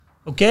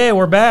Okay,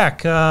 we're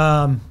back.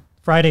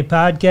 Friday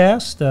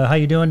podcast. How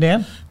you doing,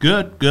 Dan?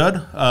 Good, good.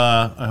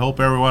 I hope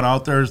everyone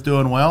out there is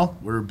doing well.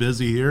 We're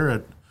busy here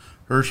at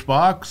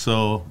Hirschbach,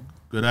 so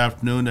good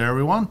afternoon to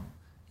everyone.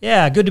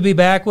 Yeah, good to be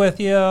back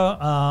with you.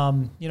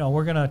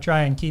 We're going to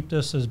try and keep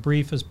this as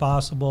brief as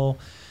possible,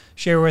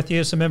 share with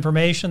you some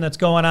information that's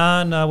going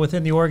on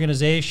within the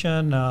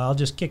organization. I'll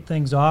just kick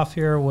things off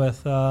here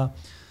with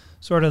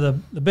sort of the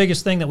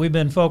biggest thing that we've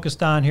been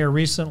focused on here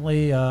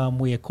recently.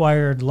 We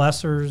acquired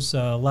Lesser's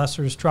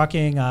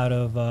Trucking out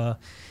of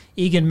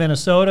Eagan,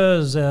 Minnesota,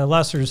 is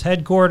Lesser's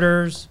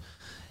headquarters,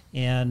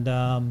 and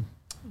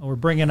we're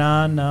bringing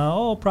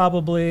on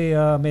probably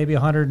maybe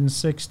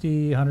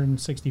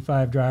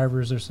 165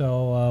 drivers or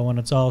so when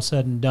it's all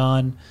said and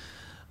done.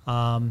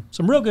 Some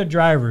real good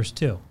drivers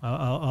too.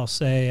 I'll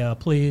say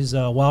please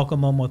welcome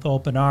them with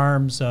open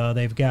arms.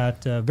 They've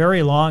got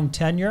very long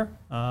tenure,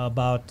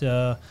 about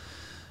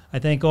I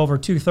think over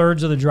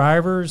 2/3 of the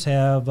drivers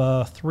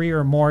have 3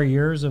 or more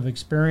years of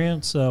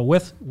experience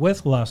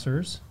with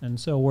Lesser's, and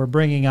so we're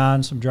bringing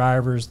on some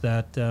drivers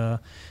that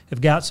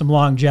have got some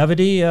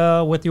longevity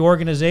with the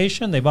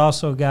organization. They've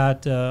also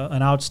got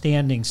an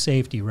outstanding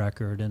safety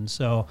record, and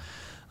so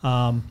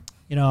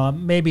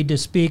maybe to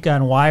speak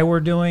on why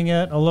we're doing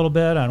it a little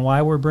bit, on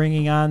why we're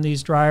bringing on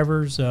these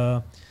drivers.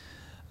 They're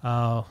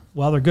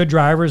good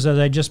drivers, as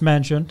I just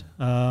mentioned.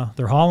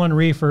 They're hauling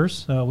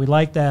reefers. We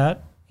like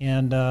that.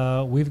 And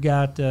we've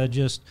got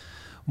just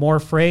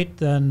more freight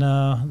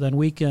than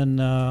we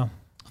can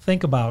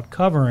think about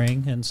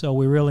covering, and so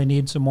we really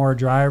need some more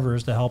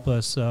drivers to help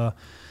us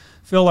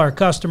fill our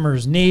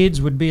customers' needs.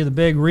 Would be the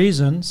big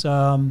reasons.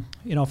 From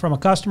a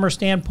customer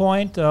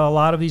standpoint, a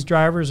lot of these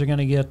drivers are going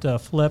to get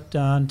flipped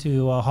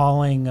onto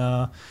hauling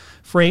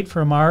freight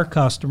from our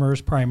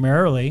customers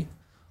primarily.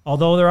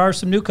 Although there are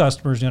some new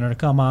customers going to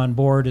come on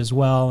board as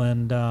well,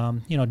 and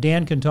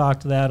Dan can talk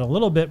to that a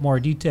little bit more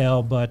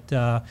detail,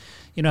 but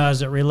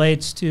as it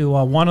relates to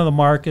one of the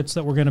markets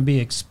that we're going to be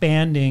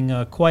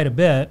expanding quite a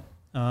bit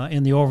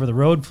in the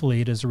over-the-road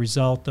fleet as a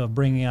result of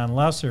bringing on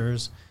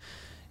Lesser's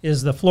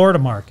is the Florida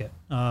market.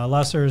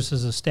 Lesser's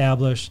has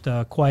established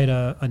quite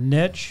a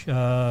niche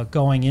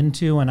going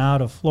into and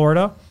out of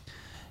Florida,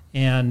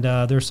 and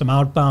there's some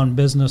outbound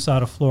business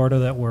out of Florida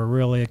that we're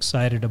really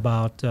excited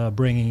about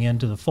bringing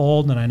into the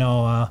fold, and I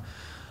know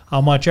how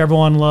much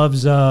everyone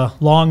loves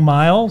long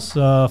miles.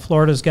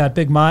 Florida's got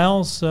big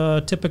miles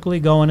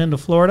typically going into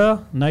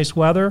Florida, nice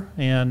weather,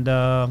 and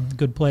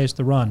good place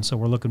to run. So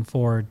we're looking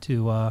forward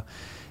to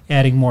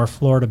adding more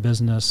Florida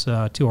business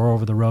to our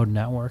over-the-road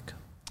network.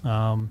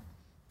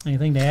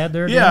 Anything to add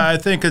there, Dan? Yeah, I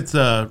think it's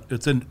a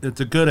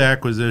good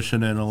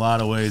acquisition in a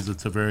lot of ways.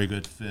 It's a very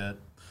good fit.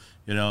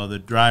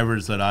 The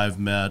drivers that I've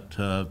met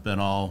have been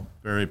all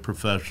very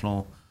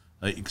professional,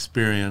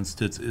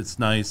 experienced. It's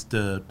nice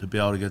to be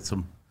able to get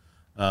some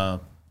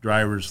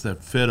drivers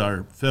that fit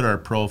our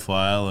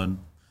profile and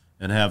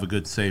have a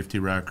good safety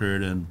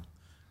record and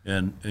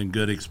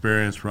good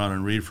experience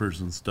running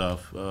reefers and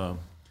stuff.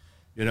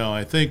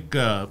 I think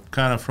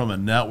kind of from a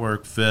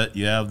network fit,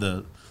 you have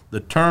the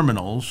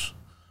terminals,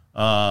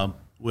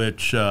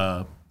 which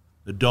the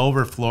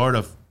Dover,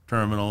 Florida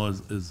terminal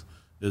is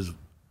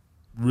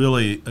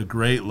really a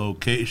great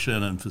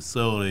location and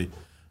facility,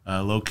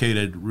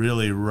 located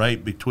really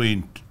right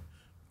between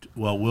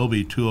what will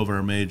be 2 of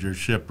our major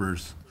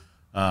shippers,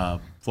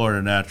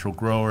 Florida Natural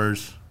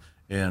Growers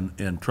and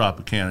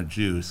Tropicana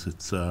Juice.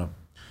 It's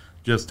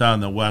just on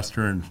the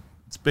western.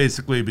 It's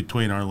basically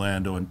between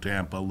Orlando and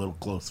Tampa, a little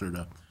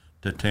closer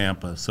to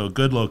Tampa. So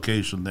good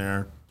location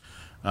there.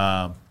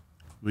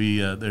 They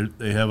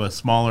have a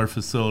smaller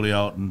facility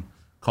out in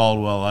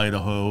Caldwell,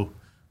 Idaho,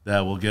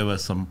 that will give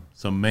us some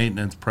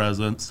maintenance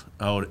presence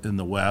out in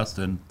the west,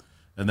 and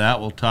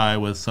that will tie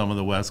with some of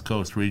the West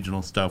Coast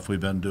regional stuff we've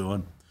been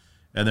doing.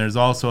 And there's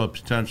also a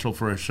potential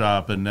for a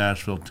shop in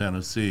Nashville,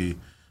 Tennessee,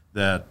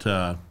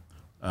 that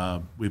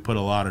we put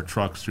a lot of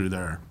trucks through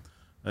there.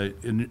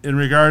 In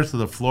regards to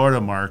the Florida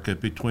market,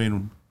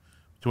 between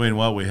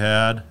what we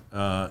had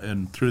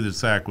and through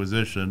this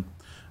acquisition,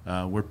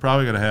 we're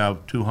probably going to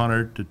have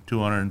 200 to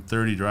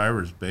 230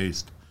 drivers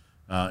based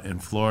in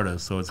Florida.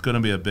 So it's going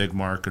to be a big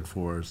market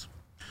for us.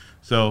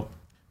 So,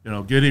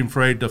 getting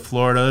freight to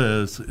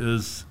Florida is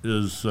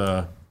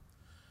the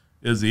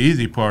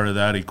easy part of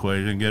that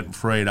equation. Getting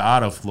freight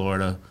out of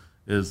Florida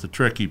is the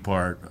tricky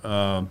part.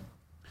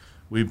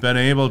 We've been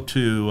able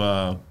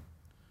to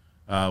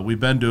we've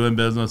been doing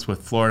business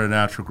with Florida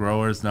Natural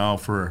Growers now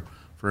for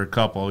a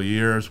couple of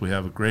years. We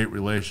have a great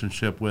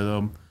relationship with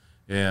them,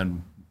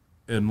 and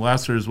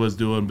Lesser's was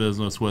doing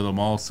business with them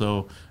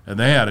also, and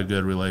they had a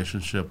good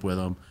relationship with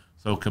them.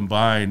 So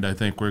combined, I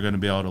think we're going to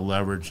be able to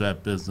leverage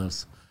that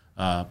business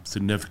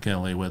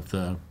significantly with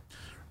a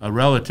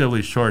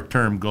relatively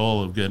short-term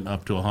goal of getting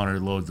up to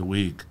 100 loads a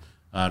week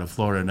out of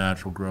Florida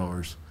Natural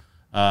Growers.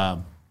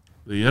 The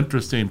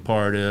interesting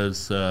part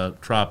is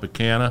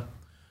Tropicana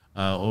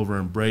over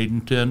in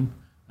Bradenton.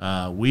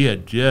 We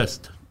had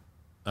just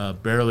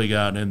barely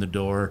gotten in the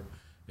door,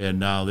 and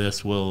now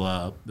this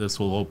will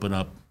open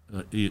up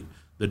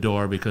the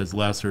door because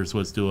Lessers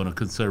was doing a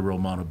considerable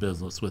amount of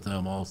business with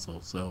them also.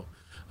 So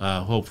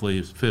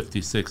hopefully 50,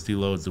 60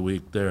 loads a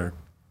week there.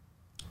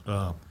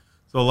 So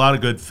a lot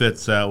of good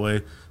fits that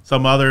way.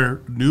 Some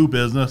other new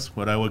business,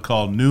 what I would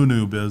call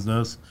new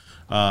business,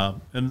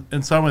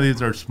 and some of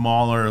these are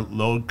smaller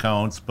load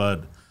counts,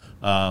 but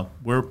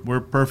we're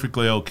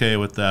perfectly okay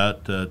with that.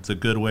 It's a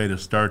good way to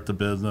start the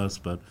business.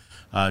 But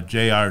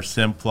J.R.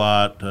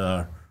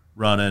 Simplot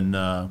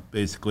running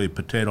basically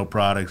potato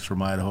products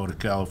from Idaho to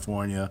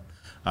California,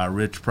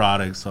 rich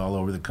products all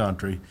over the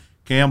country.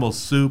 Campbell's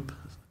Soup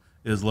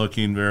is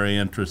looking very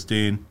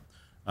interesting,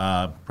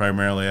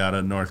 primarily out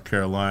of North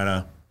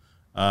Carolina.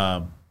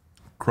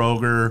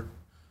 Kroger,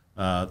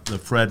 the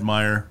Fred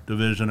Meyer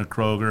division of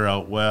Kroger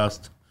out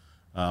west,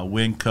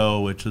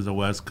 Winco, which is a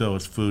West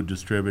Coast food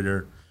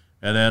distributor,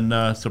 and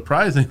then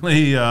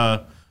surprisingly,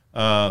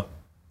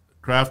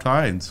 Kraft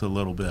Heinz a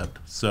little bit.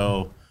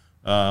 So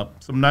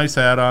some nice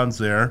add-ons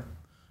there.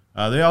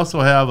 They also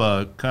have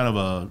a kind of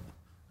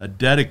a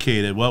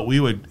dedicated, what we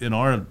would in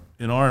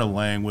our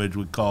language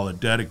would call a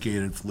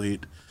dedicated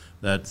fleet.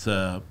 That's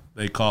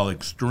they call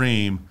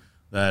Extreme,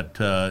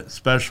 that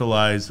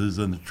specializes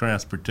in the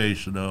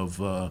transportation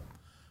of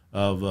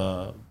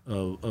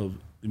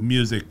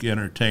music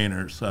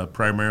entertainers,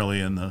 primarily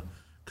in the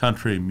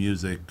country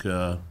music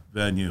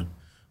venue.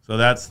 So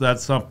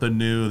that's something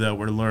new that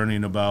we're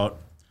learning about.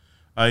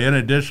 In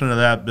addition to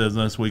that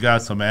business, we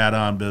got some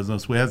add-on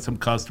business. We had some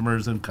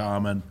customers in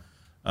common.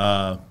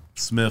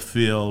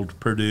 Smithfield,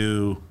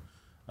 Purdue,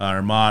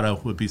 Armada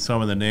would be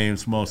some of the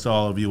names most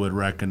all of you would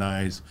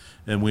recognize,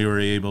 and we were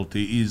able to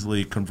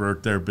easily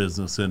convert their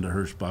business into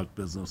Hirschbach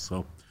business.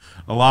 So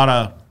a lot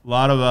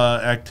of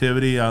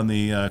activity on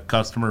the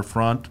customer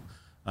front,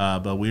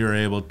 but we were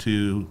able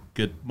to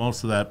get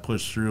most of that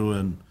pushed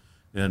through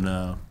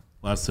in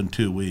less than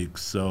 2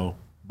 weeks. So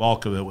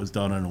bulk of it was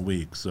done in a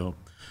week. So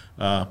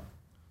well,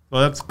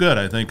 that's good.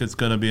 I think it's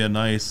going to be a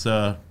nice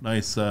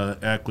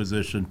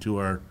acquisition to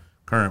our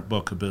current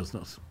book of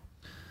business.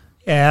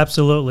 Yeah,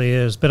 absolutely.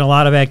 There's been a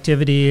lot of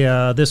activity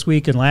this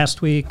week and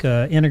last week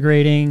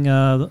integrating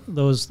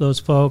those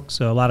folks.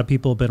 A lot of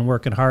people have been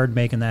working hard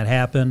making that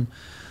happen.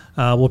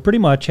 We'll pretty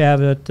much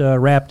have it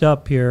wrapped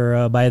up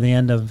here by the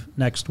end of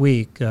next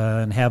week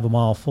and have them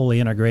all fully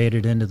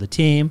integrated into the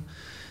team.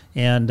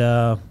 And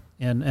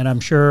I'm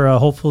sure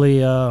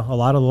hopefully a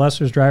lot of the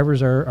Lessers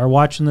drivers are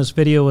watching this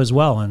video as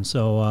well. And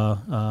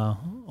so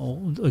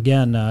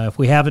again, if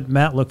we haven't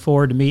met, look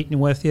forward to meeting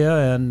with you,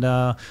 and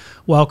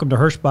welcome to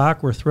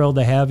Hirschbach. We're thrilled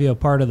to have you a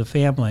part of the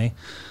family.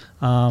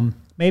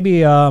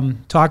 Maybe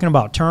talking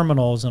about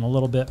terminals in a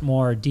little bit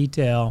more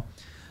detail.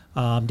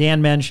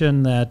 Dan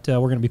mentioned that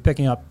we're going to be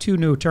picking up 2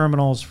 new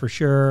terminals for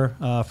sure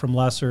from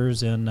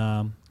Lessers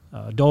in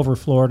Dover,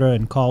 Florida,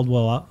 and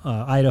Caldwell,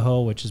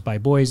 Idaho, which is by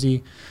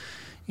Boise.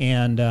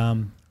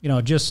 And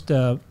just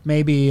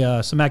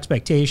maybe some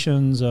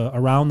expectations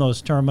around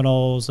those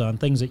terminals on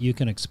things that you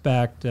can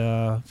expect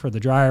for the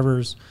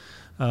drivers.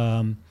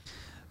 Down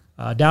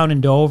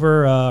in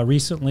Dover,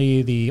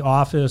 recently the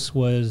office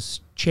was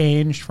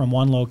changed from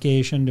one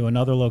location to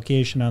another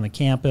location on the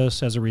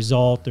campus. As a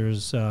result,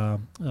 there's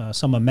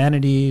some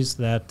amenities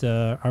that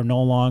are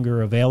no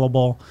longer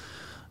available.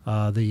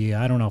 I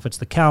don't know if it's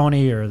the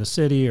county or the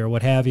city or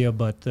what have you,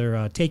 but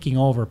they're taking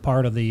over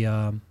part of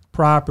the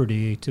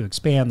property to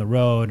expand the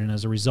road, and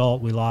as a result,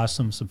 we lost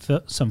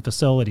some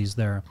facilities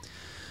there.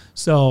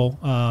 So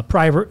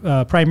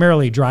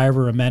primarily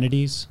driver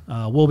amenities.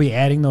 We'll be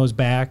adding those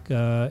back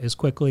as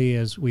quickly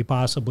as we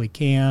possibly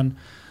can.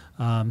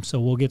 So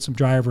we'll get some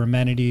driver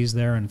amenities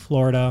there in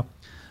Florida.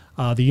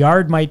 The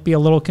yard might be a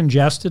little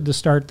congested to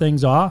start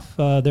things off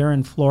there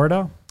in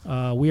Florida.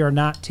 We are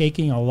not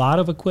taking a lot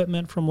of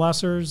equipment from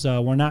Lessers.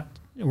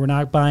 We're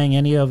not buying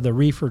any of the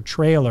reefer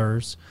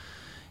trailers.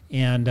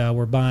 And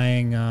we're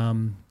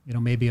buying,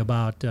 maybe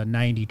about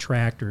 90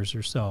 tractors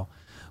or so.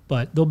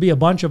 But there'll be a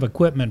bunch of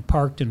equipment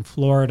parked in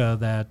Florida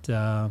that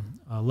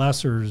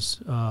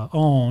Lessers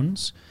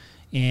owns,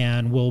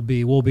 and we'll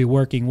be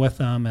working with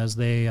them as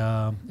they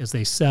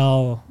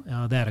sell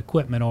that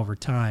equipment over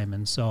time.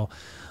 And so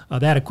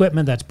that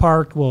equipment that's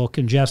parked will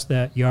congest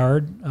that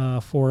yard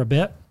for a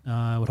bit.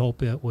 I would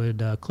hope it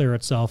would clear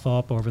itself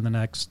up over the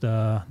next,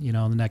 the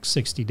next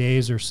 60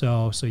 days or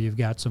so. So you've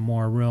got some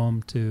more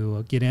room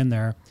to get in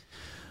there.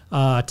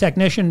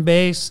 Technician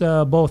base,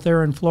 both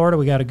there in Florida.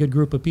 We got a good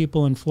group of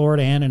people in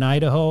Florida and in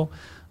Idaho.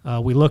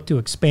 We look to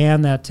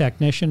expand that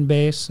technician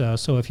base.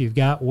 So if you've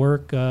got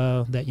work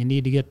that you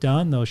need to get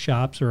done, those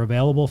shops are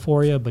available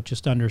for you. But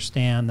just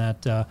understand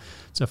that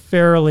it's a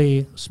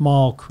fairly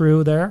small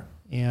crew there,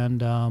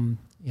 and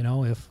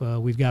if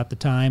we've got the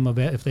time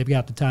if they've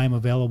got the time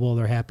available,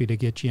 they're happy to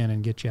get you in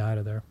and get you out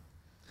of there.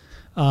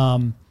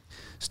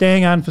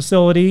 Staying on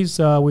facilities,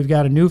 we've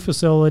got a new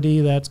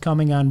facility that's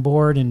coming on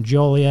board in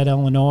Joliet,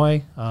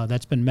 Illinois.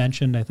 That's been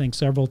mentioned, I think,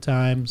 several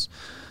times.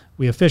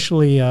 We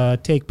officially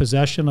take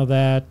possession of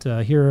that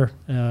here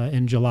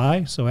in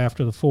July. So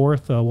after the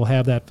 4th, we'll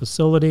have that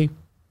facility.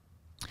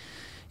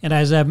 And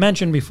as I've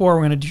mentioned before,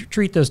 we're going to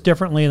treat this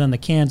differently than the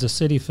Kansas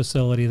City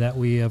facility that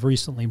we have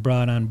recently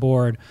brought on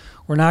board.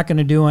 We're not going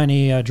to do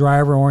any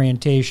driver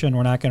orientation.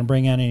 We're not going to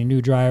bring on any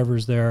new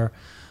drivers there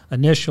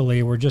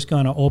initially. We're just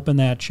going to open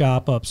that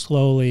shop up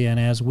slowly, and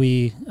as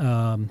we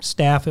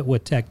staff it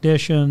with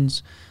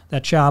technicians,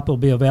 that shop will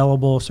be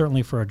available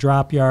certainly for a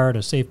drop yard,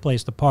 a safe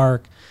place to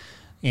park,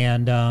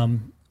 and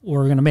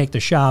we're going to make the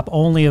shop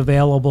only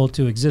available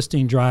to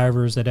existing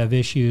drivers that have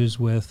issues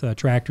with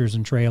tractors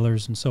and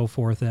trailers and so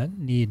forth that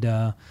need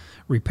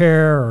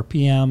repair or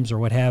PMs or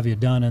what have you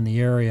done in the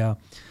area.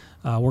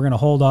 We're going to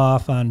hold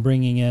off on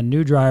bringing in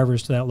new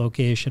drivers to that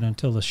location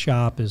until the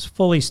shop is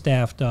fully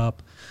staffed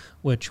up,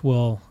 which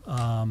will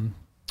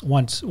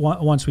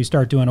once we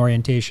start doing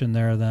orientation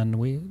there, then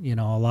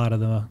a lot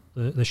of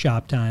the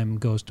shop time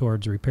goes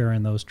towards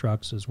repairing those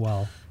trucks as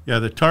well. Yeah,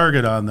 the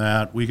target on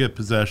that, we get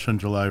possession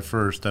July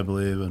 1st, I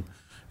believe,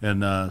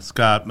 and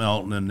Scott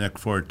Melton and Nick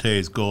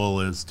Forte's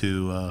goal is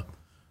to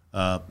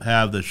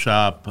have the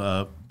shop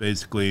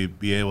basically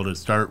be able to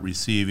start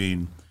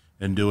receiving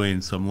and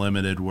doing some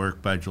limited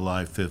work by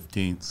July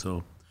 15th.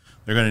 So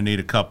they're going to need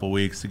a couple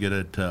weeks to get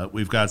it.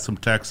 We've got some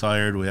techs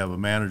hired. We have a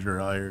manager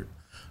hired.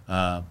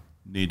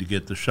 Need to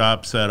get the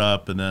shop set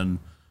up, and then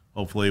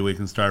hopefully we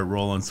can start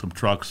rolling some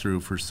trucks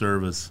through for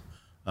service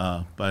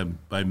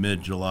by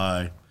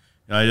mid-July.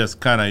 I just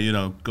kind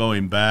of,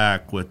 going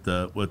back with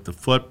the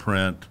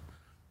footprint,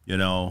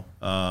 we're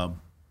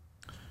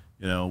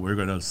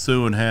going to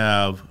soon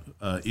have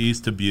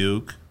East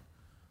Dubuque,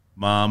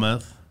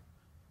 Monmouth,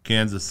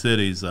 Kansas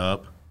City's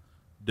up,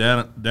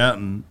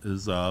 Denton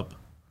is up,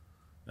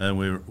 and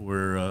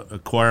we're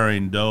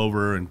acquiring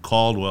Dover and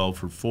Caldwell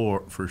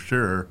for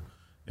sure,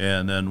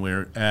 and then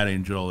we're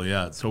adding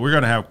Joliet. So we're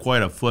going to have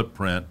quite a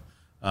footprint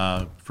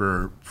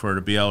for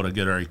to be able to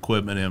get our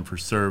equipment in for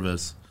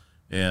service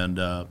and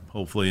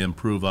hopefully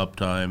improve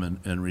uptime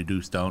and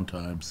reduce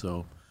downtime.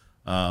 So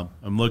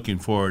I'm looking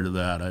forward to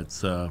that.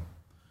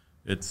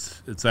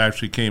 It's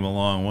actually came a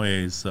long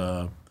ways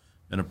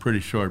in a pretty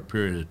short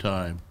period of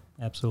time.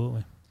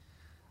 Absolutely.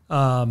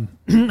 On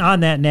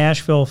that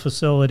Nashville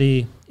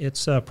facility,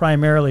 it's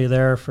primarily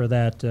there for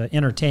that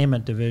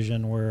entertainment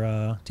division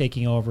we're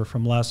taking over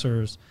from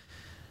Lessers.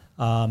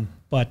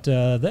 But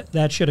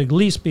that should at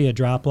least be a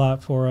drop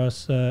lot for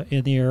us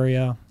in the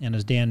area. And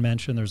as Dan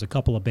mentioned, there's a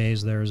couple of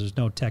bays there. There's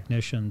no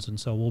technicians, and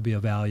so we'll be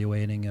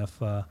evaluating if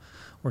we're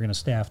going to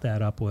staff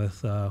that up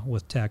with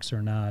techs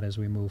or not as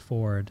we move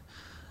forward.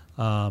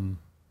 I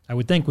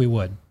would think we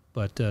would,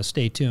 but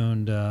stay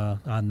tuned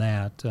on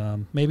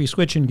that. Maybe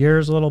switching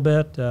gears a little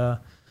bit,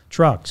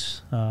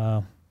 trucks.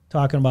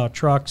 Talking about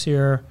trucks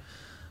here.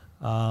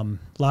 A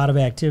lot of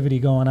activity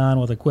going on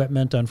with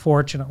equipment.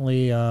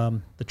 Unfortunately,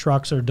 the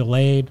trucks are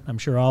delayed. I'm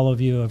sure all of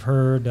you have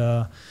heard,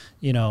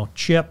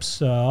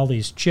 chips, all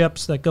these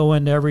chips that go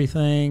into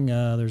everything.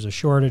 There's a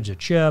shortage of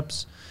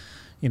chips.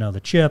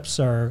 The chips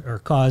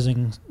are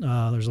causing,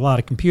 there's a lot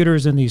of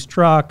computers in these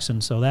trucks,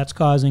 and so that's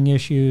causing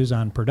issues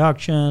on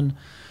production.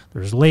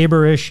 There's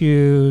labor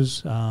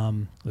issues,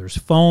 there's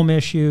foam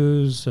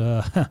issues,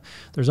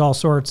 there's all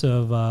sorts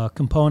of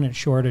component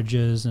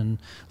shortages and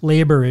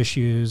labor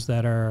issues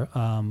that are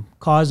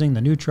causing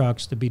the new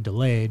trucks to be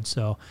delayed.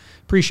 So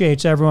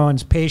appreciates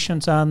everyone's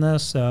patience on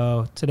this.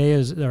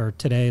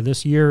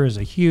 This year is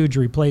a huge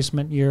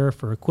replacement year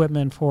for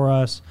equipment for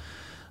us.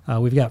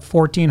 We've got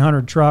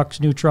 1,400 trucks,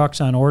 new trucks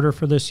on order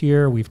for this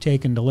year. We've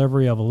taken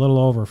delivery of a little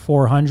over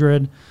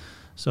 400.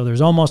 So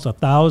there's almost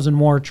 1,000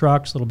 more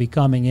trucks that will be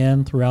coming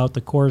in throughout the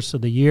course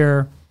of the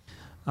year.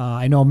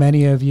 I know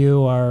many of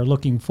you are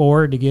looking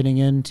forward to getting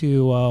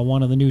into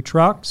one of the new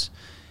trucks.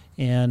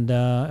 And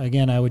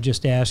again, I would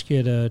just ask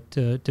you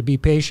to be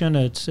patient.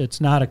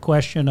 It's not a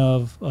question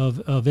of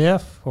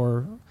if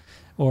or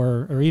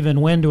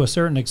even when to a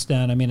certain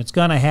extent. I mean, it's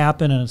going to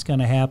happen, and it's going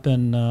to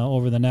happen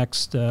over the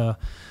next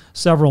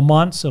several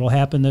months. It'll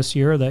happen this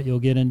year that you'll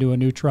get into a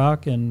new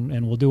truck,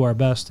 and we'll do our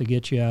best to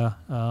get you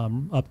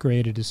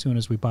upgraded as soon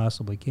as we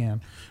possibly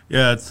can.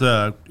 Yeah, it's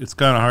kind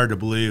of hard to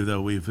believe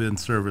that we've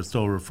in-serviced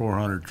over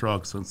 400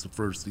 trucks since the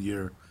first of the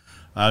year.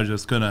 I was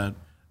just going to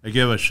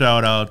give a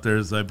shout-out.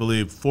 There's, I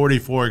believe,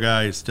 44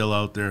 guys still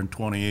out there in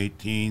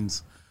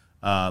 2018s.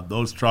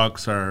 Those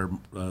trucks are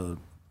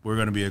we're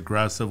going to be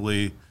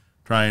aggressively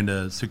trying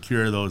to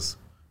secure those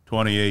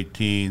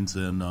 2018s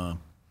and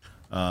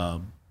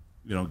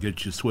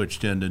get you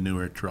switched into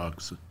newer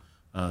trucks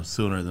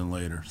sooner than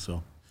later.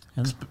 So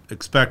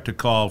expect a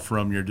call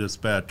from your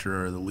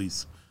dispatcher or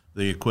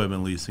the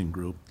equipment leasing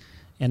group.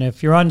 And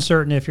if you're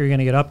uncertain if you're going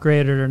to get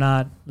upgraded or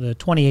not, the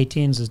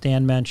 2018s, as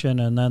Dan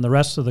mentioned, and then the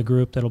rest of the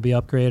group that'll be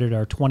upgraded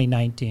are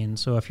 2019.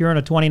 So if you're in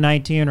a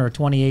 2019 or a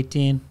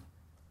 2018,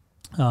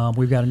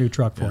 we've got a new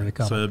truck for you to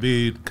come. So it'll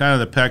be kind of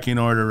the pecking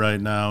order right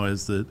now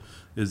is the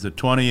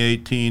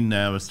 2018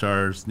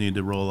 Navistars need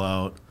to roll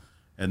out.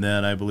 And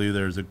then I believe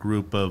there's a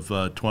group of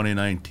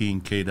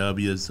 2019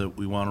 KWs that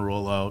we want to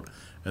roll out,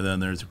 and then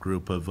there's a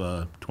group of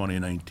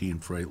 2019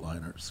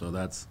 Freightliners. So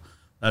that's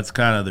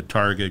kind of the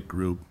target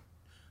group.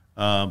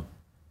 I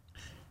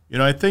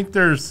think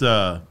there's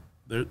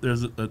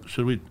there's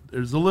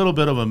there's a little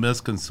bit of a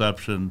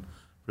misconception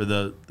for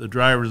the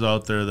drivers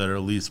out there that are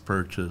lease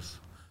purchase.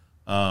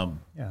 Yeah,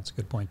 that's a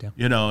good point, Dan.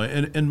 You know,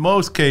 in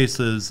most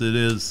cases, it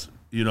is,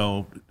 you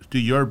know, to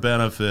your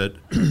benefit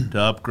to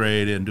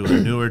upgrade into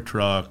a newer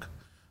truck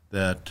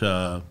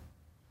that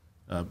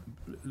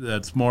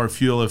that's more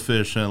fuel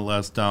efficient,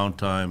 less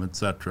downtime,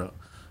 etc.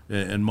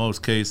 In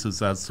most cases,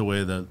 that's the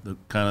way that the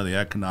kind of the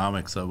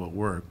economics of it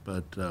work.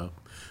 But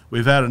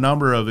we've had a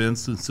number of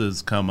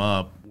instances come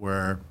up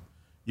where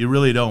you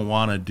really don't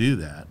want to do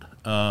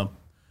that,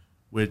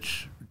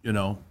 which, you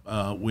know,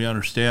 we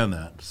understand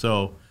that.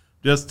 So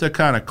just to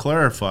kind of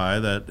clarify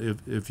that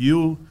if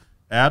you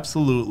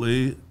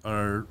absolutely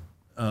are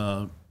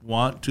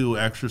want to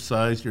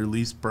exercise your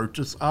lease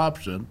purchase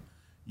option,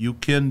 you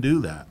can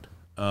do that.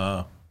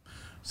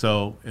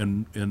 So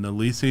in the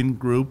leasing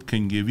group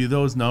can give you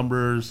those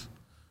numbers,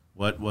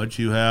 what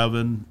you have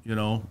in, you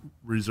know,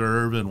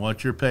 reserve and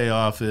what your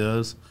payoff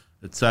is,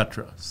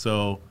 etc.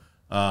 So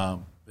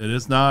it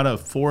is not a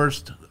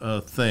forced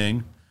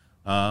thing.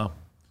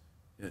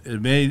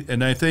 It may,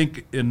 and I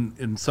think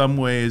in some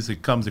ways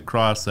it comes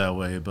across that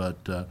way,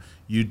 but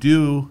you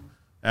do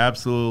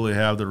absolutely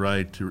have the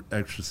right to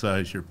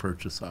exercise your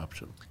purchase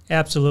option.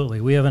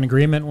 Absolutely. We have an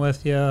agreement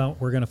with you.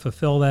 We're going to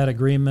fulfill that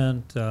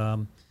agreement.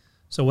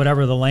 So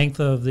whatever the length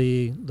of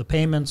the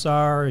payments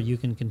are, you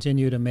can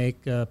continue to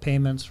make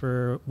payments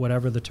for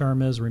whatever the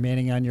term is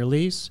remaining on your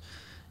lease.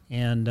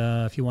 And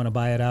if you want to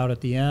buy it out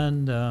at the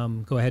end,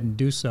 go ahead and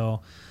do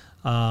so.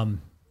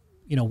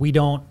 You know, we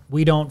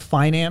don't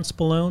finance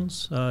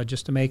balloons,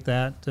 just to make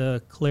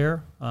that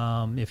clear.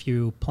 If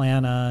you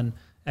plan on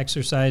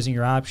exercising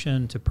your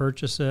option to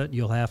purchase it,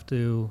 you'll have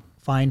to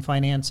find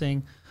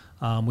financing.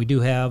 We do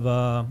have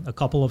a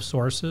couple of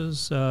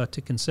sources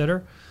to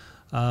consider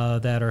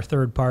that are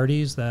third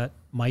parties that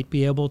might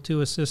be able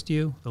to assist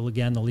you.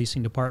 Again, the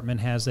leasing department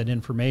has that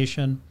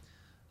information.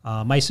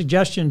 My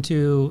suggestion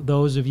to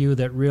those of you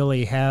that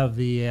really have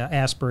the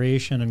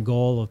aspiration and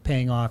goal of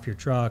paying off your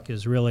truck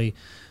is really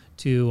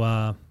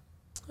to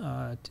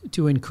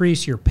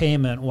increase your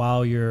payment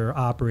while you're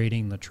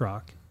operating the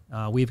truck.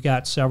 We've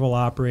got several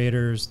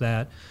operators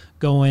that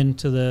go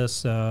into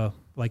this,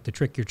 like the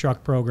Trick Your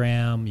Truck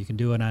program. You can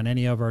do it on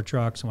any of our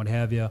trucks and what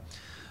have you,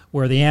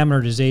 where the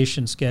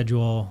amortization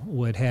schedule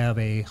would have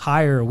a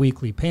higher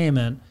weekly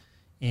payment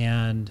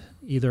and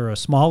either a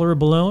smaller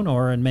balloon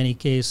or in many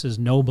cases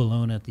no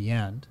balloon at the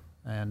end.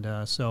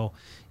 And so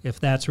if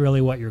that's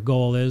really what your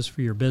goal is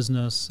for your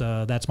business,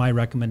 that's my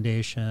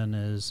recommendation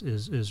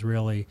is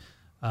really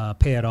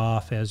pay it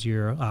off as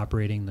you're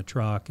operating the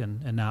truck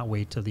and not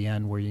wait till the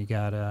end where you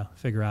got to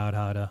figure out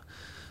how to,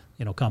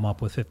 you know, come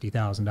up with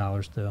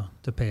 $50,000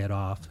 to pay it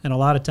off. And a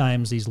lot of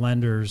times these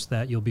lenders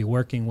that you'll be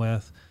working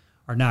with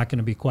are not going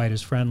to be quite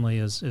as friendly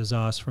as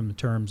us from the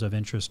terms of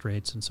interest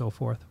rates and so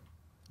forth.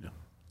 Yeah.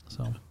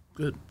 So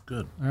good.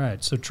 All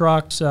right. So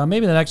trucks.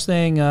 Maybe the next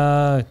thing,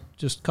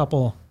 just a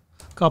couple.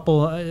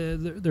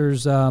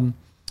 There's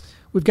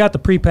we've got the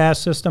pre-pass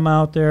system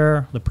out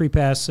there. The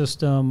pre-pass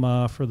system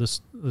for the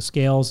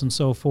scales and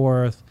so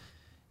forth,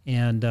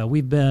 and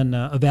we've been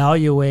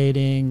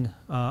evaluating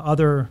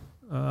other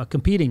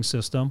competing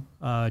system,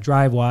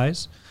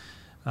 DriveWise.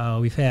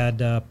 We've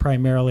had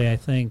primarily, I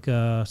think,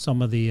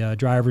 some of the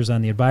drivers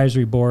on the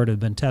advisory board have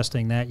been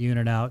testing that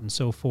unit out and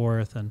so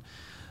forth. And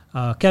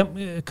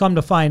come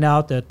to find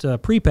out that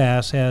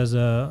Pre-Pass has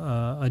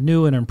a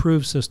new and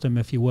improved system,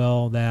 if you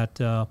will, that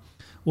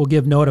will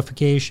give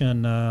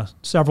notification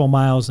several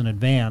miles in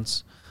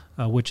advance,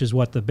 which is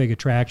what the big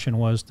attraction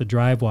was to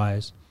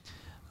DriveWise,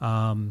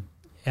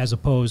 as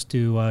opposed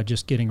to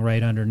just getting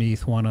right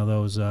underneath one of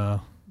those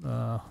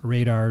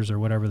radars or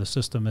whatever the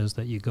system is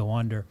that you go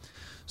under.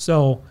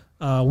 So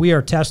we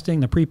are testing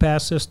the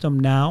Pre-Pass system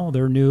now,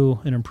 their new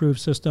and improved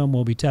system.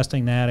 We'll be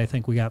testing that. I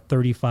think we got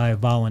 35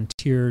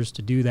 volunteers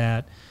to do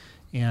that.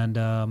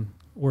 And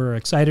we're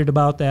excited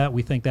about that.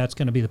 We think that's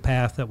going to be the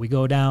path that we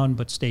go down,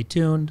 but stay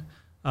tuned.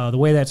 The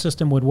way that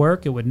system would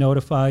work, it would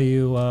notify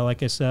you,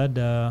 like I said,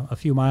 a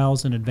few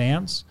miles in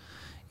advance.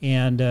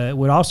 And it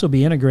would also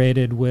be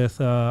integrated with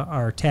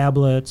our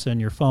tablets and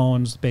your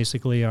phones,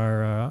 basically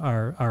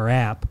our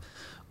app,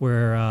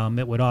 where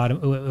it would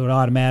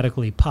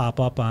automatically pop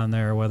up on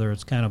there, whether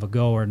it's kind of a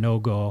go or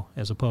no-go,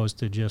 as opposed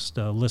to just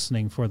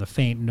listening for the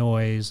faint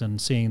noise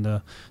and seeing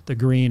the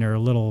green or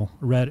little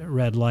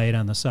red light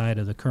on the side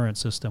of the current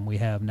system we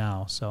have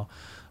now. So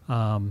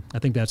I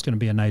think that's going to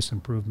be a nice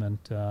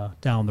improvement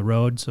down the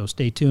road, so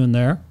stay tuned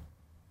there.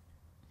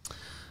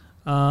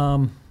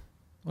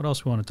 What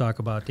else we want to talk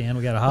about, Dan?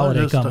 We got a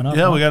holiday coming up.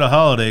 Yeah, we got a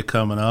holiday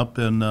coming up,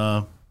 and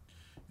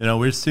you know,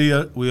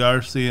 we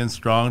are seeing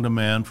strong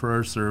demand for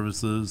our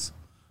services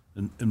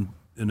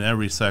in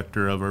every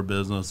sector of our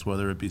business,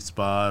 whether it be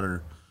spot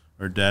or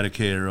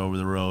dedicated or over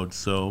the road.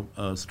 So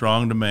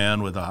strong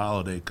demand with a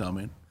holiday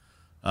coming.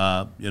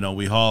 You know,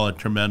 we haul a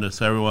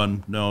tremendous.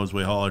 Everyone knows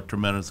we haul a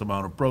tremendous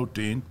amount of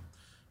protein,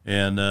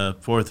 and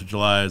 4th of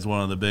July is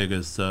one of the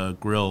biggest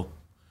grill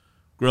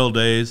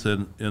days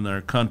in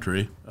our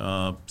country.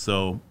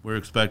 So we're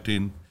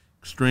expecting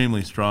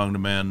extremely strong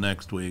demand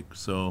next week.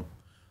 So,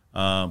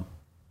 know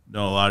a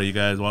lot of you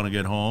guys want to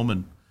get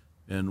home,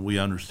 and we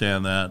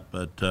understand that.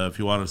 But if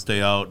you want to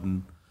stay out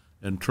and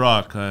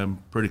truck,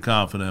 I'm pretty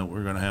confident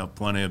we're going to have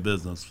plenty of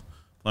business,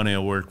 plenty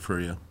of work for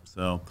you.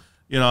 So,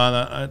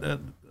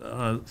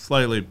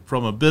 slightly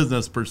from a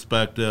business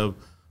perspective,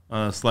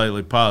 on a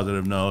slightly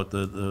positive note,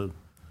 the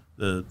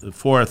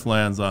fourth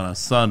lands on a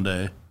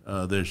Sunday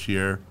this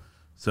year,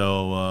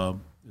 so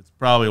it's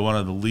probably one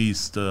of the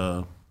least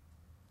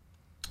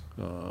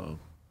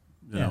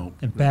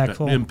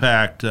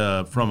impact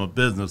from a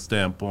business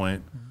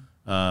standpoint,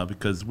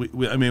 because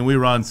we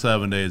run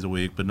 7 days a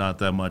week, but not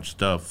that much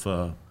stuff.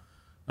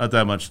 Not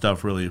that much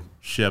stuff really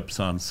ships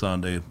on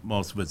Sunday.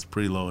 Most of it's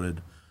preloaded.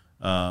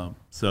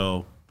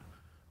 So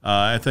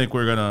I think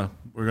we're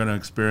gonna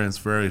experience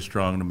very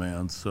strong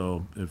demand.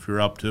 So if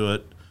you're up to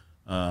it,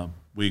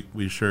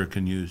 we sure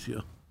can use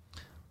you.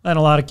 In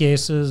a lot of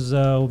cases,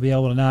 we'll be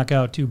able to knock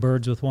out two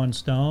birds with one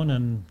stone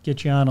and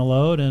get you on a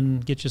load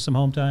and get you some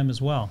home time as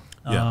well.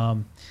 Yeah.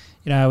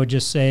 I would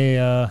just say,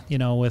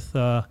 with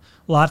a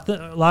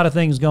lot of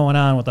things going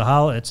on with the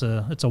holiday,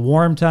 it's a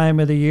warm time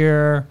of the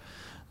year.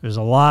 There's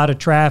a lot of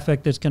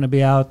traffic that's going to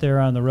be out there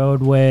on the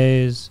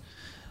roadways.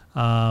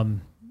 There's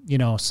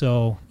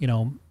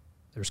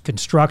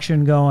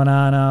construction going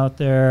on out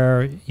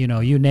there.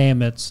 You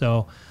name it.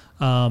 So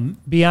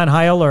be on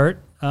high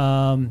alert.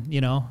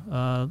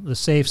 The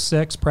Safe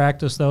 6,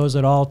 practice those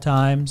at all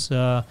times.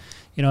 If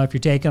you're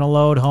taking a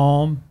load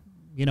home,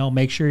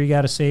 make sure you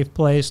got a safe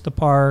place to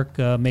park.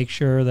 Make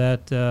sure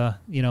that,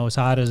 as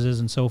hot as it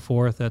is and so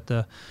forth, that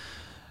the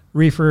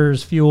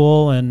reefer's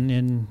fuel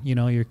and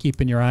you're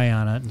keeping your eye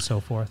on it and so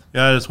forth.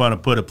 Yeah, I just want to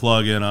put a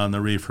plug in on the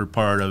reefer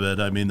part of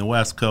it. I mean, the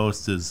West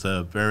Coast is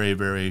very,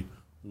 very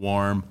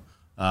warm.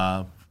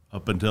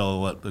 Up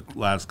until the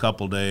last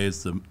couple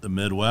days, the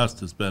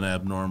Midwest has been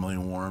abnormally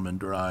warm and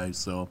dry.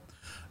 So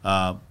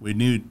we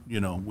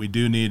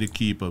do need to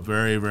keep a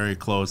very, very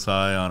close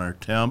eye on our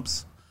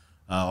temps.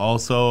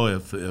 Also,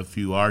 if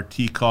you are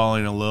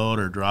T-calling a load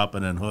or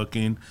dropping and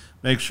hooking,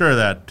 make sure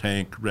that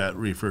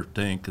reefer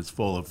tank is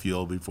full of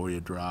fuel before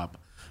you drop.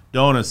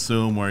 Don't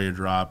assume where you're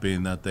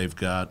dropping that they've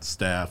got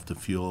staff to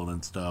fuel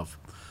and stuff.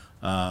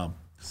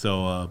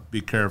 So be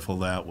careful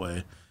that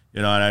way.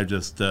 And I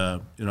just,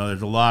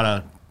 there's a lot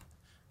of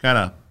kind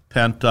of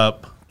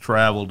pent-up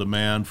travel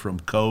demand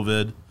from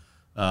COVID.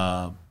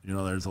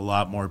 There's a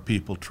lot more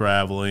people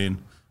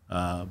traveling,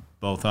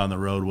 both on the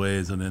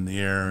roadways and in the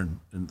air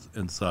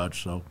and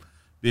such. So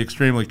be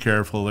extremely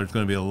careful. There's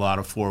going to be a lot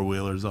of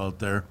four-wheelers out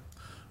there.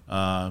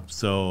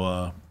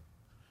 So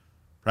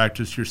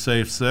practice your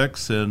Safe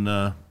 6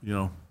 and,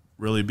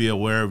 really be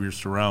aware of your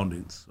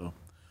surroundings. So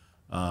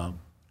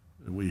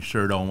we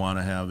sure don't want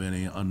to have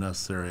any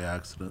unnecessary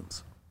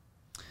accidents.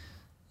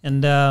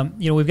 And,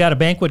 we've got a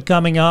banquet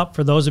coming up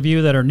for those of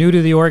you that are new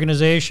to the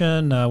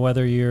organization,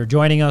 whether you're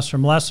joining us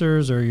from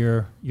Lessers or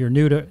you're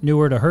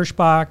newer to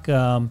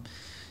Hirschbach.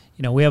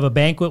 We have a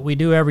banquet we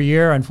do every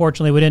year.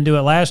 Unfortunately, we didn't do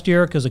it last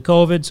year because of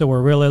COVID, so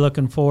we're really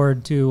looking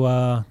forward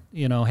to,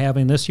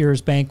 having this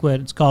year's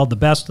banquet. It's called the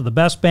Best of the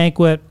Best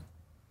Banquet,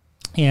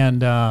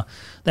 and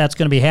that's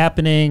going to be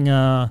happening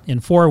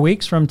in 4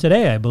 weeks from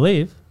today, I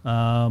believe.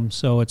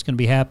 So it's going to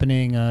be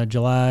happening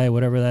July,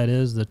 whatever that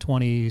is, the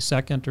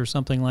 22nd or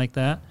something like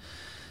that.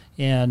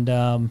 And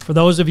for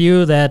those of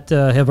you that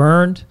have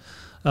earned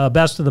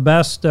Best of the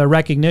Best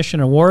recognition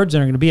awards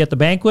and are going to be at the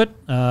banquet,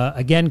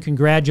 again,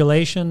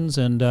 congratulations.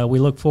 And we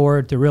look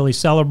forward to really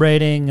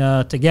celebrating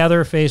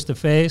together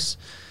face-to-face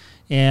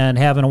and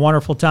having a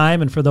wonderful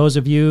time. And for those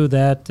of you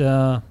that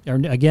are,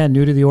 again,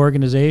 new to the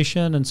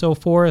organization and so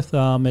forth,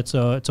 it's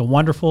a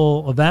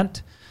wonderful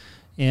event.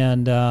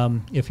 And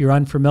if you're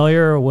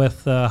unfamiliar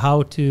with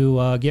how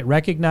to get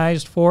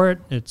recognized for it,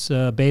 it's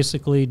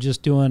basically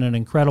just doing an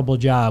incredible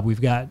job.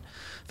 We've got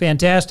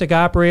fantastic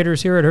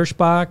operators here at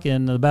Hirschbach,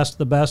 and the best of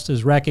the best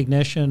is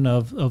recognition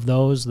of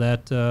those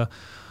that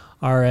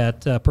are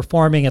at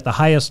performing at the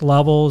highest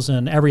levels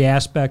in every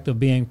aspect of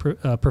being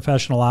a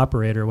professional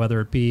operator,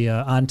 whether it be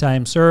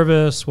on-time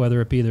service,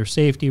 whether it be their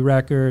safety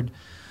record,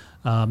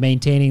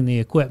 maintaining the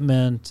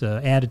equipment,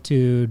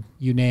 attitude,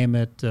 you name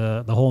it,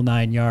 the whole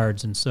 9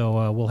 yards. And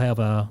so we'll have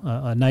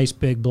a nice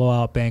big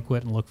blowout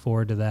banquet and look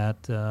forward to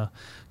that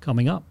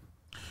coming up.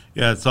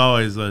 Yeah, it's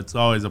always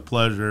a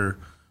pleasure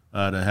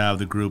to have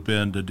the group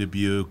into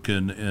Dubuque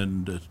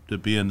and to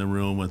be in the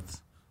room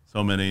with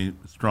so many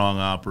strong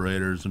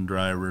operators and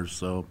drivers.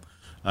 So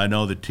I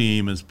know the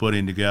team is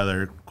putting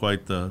together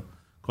quite the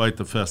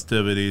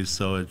festivities.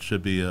 So it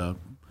should be a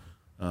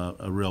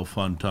real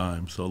fun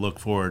time. So look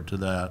forward to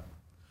that.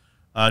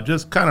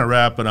 Just kind of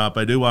wrapping up,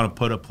 I do want to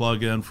put a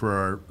plug in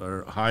for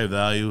our high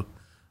value.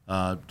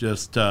 Cargo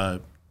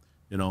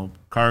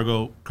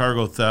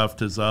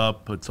theft is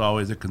up. It's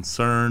always a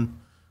concern.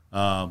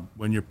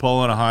 When you're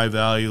pulling a high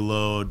value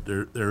load,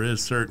 there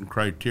is certain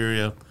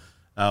criteria.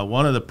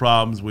 One of the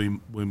problems we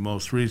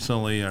most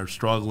recently are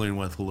struggling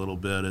with a little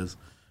bit is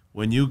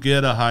when you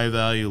get a high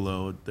value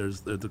load,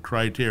 there's the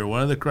criteria.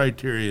 One of the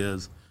criteria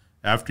is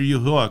after you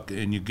hook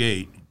and you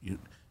gate,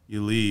 you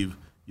you leave,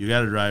 you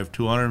got to drive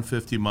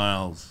 250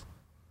 miles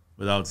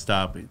without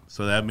stopping.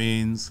 So that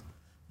means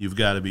you've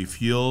got to be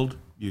fueled,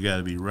 you got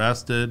to be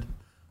rested.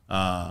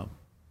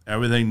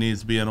 Everything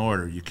needs to be in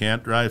order. You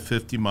can't drive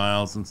 50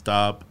 miles and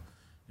stop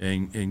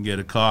and get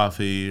a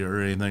coffee or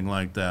anything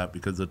like that,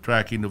 because the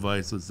tracking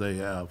devices they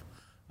have,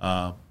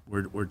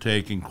 we're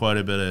taking quite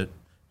a bit of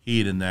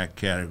heat in that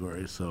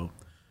category. So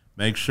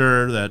make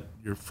sure that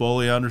you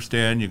fully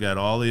understand you got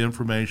all the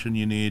information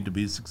you need to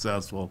be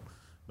successful.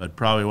 But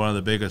probably one of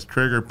the biggest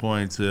trigger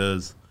points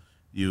is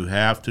you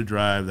have to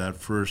drive that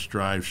first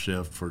drive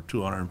shift for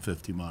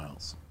 250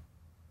 miles.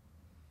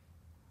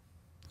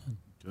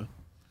 Okay.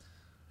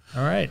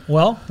 All right.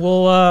 Well,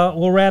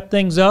 we'll wrap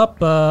things up.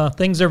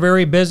 Things are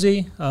very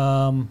busy.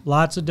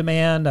 Lots of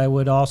demand. I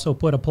would also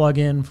put a plug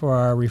in for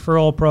our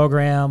referral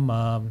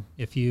program.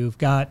 If you've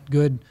got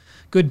good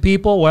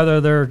people,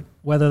 whether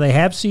they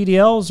have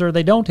CDLs or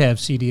they don't have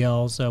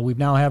CDLs, we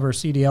now have our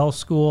CDL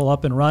school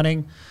up and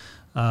running.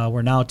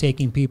 We're now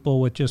taking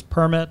people with just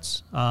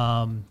permits.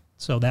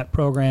 So that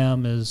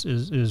program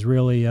is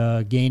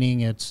really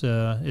gaining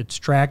its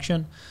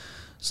traction.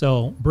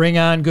 So bring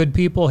on good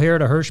people here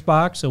to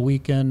Hirschbach so we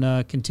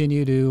can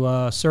continue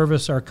to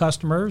service our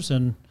customers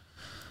and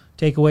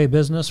take away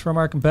business from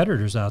our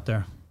competitors out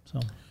there. So,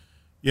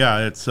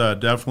 yeah, it's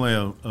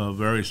definitely a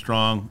very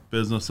strong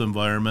business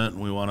environment,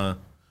 and we want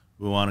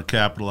to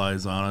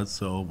capitalize on it.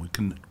 So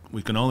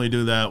we can only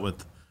do that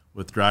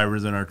with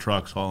drivers in our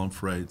trucks hauling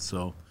freight.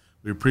 So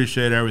we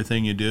appreciate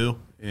everything you do,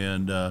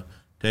 and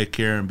take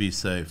care and be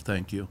safe.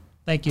 Thank you.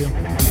 Thank you.